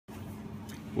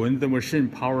When the machine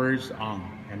power is on,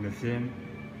 and then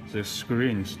the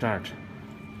screen starts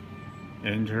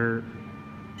enter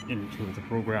into the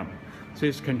program.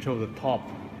 This control the top.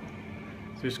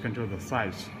 This control the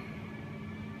size.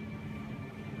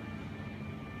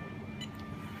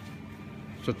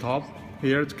 The top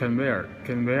here is conveyor.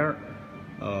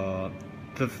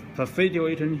 The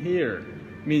situation here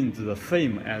means the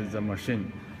same as the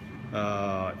machine.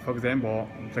 For example,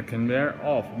 the conveyor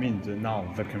off means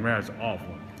now the conveyor is off.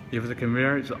 If the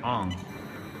conveyor is on,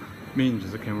 means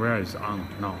the conveyor is on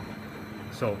now.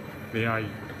 So they are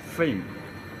same.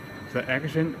 The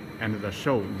action and the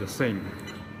show is the same.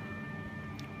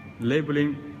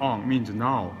 Labeling on means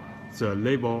now the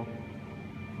label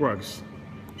works.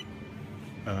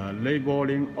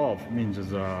 Labeling off means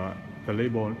the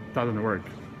label doesn't work.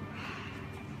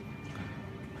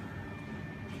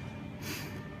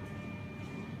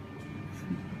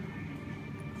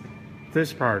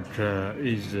 This part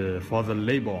is for the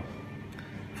label.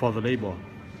 For the label,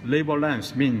 label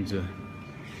length means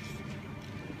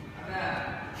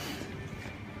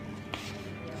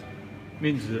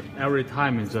every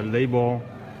time the label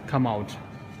come out.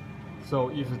 So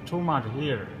if too much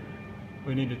here,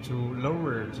 we need to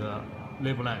lower the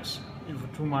label length. If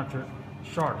too much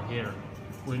short here,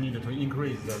 we need to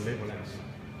increase the label length.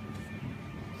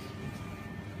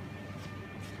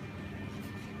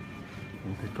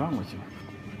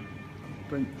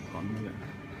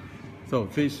 So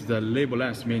this is the label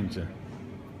length means.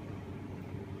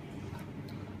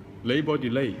 Label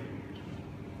delay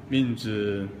means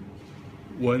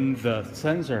when the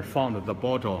sensor found the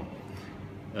bottle,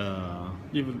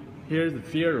 if here's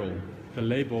 0, the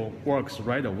label works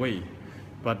right away.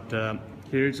 But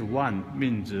here's 1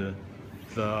 means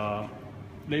the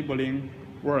labeling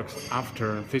works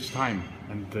after this time,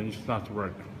 and then it starts to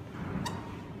work.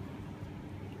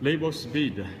 Label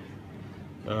speed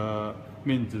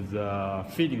means the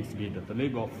feeding speed, the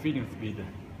label feeding speed.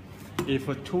 If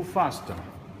too fast,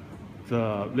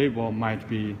 the label might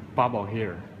be bubble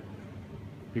here,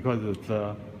 because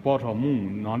the bottle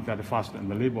move not that fast, and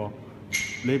the label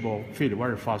feed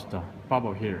very fast,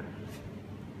 bubble here.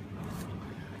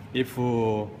 If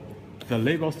the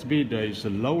label speed is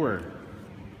lower,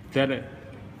 that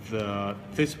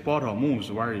this bottle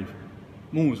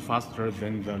moves faster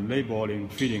than the labeling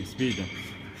feeding speed,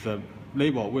 the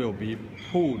label will be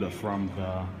pulled from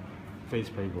the face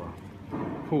paper.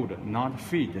 Pulled, not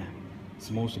feed.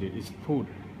 Smoothly, it's pulled.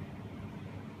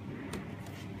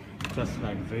 Just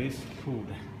like this, pulled.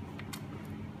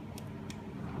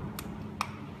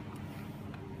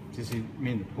 This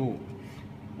means pull.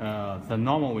 The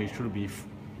normal way should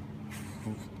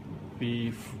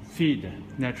be feed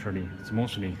naturally,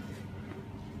 smoothly.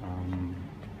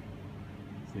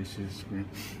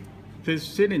 This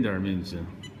cylinder means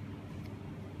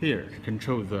here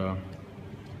control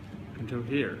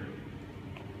here.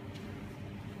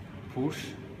 Push,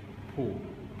 pull,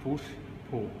 push,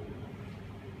 pull.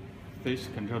 This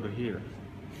control here.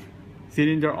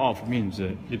 Cylinder off means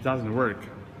it doesn't work.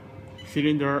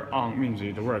 Cylinder on means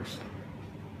it works.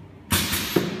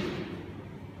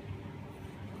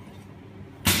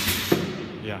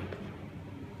 Yeah.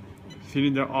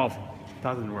 Cylinder off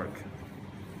doesn't work.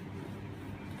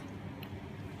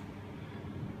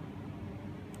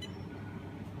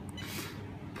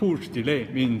 Push delay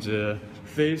means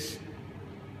this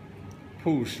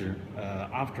push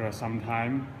after some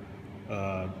time,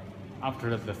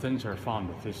 after the sensor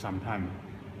found this some time.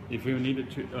 If you need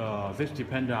to, this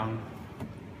depends on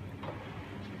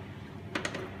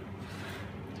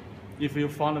if you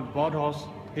found the bottles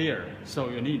here, so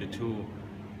you need to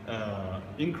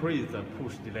increase the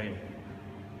push delay.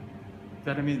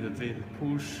 That means that they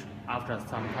push after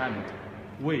some time,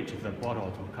 wait the bottle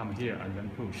to come here and then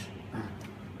push.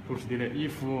 Push delay.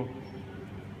 If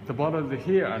the bottle is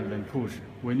here and then push,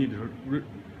 we need to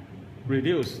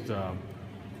reduce the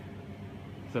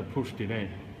push delay.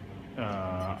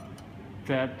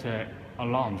 That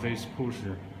along this push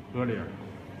earlier.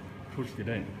 Push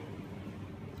delay.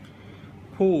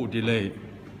 Pull delay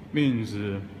means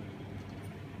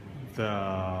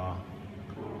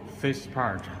this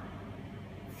part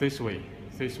this way.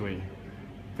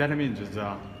 That means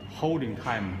the holding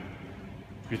time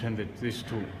between these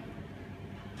two.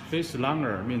 This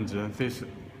longer means this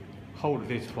hold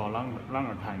this for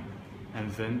longer time and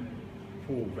then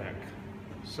pull back.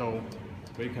 So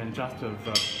we can just the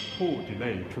pull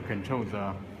delay to control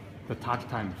the touch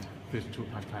time, these two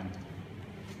touch times.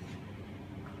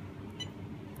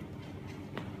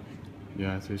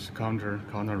 Yeah, this counter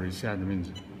reset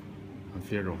means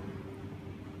 0.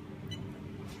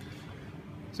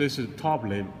 This is top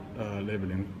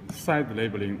labeling, side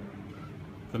labeling.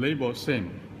 The label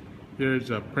same. Here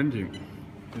is printing.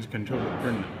 This control the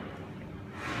print.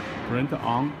 Print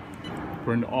on,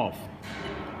 print off.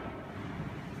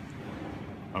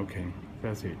 Okay,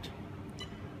 that's it.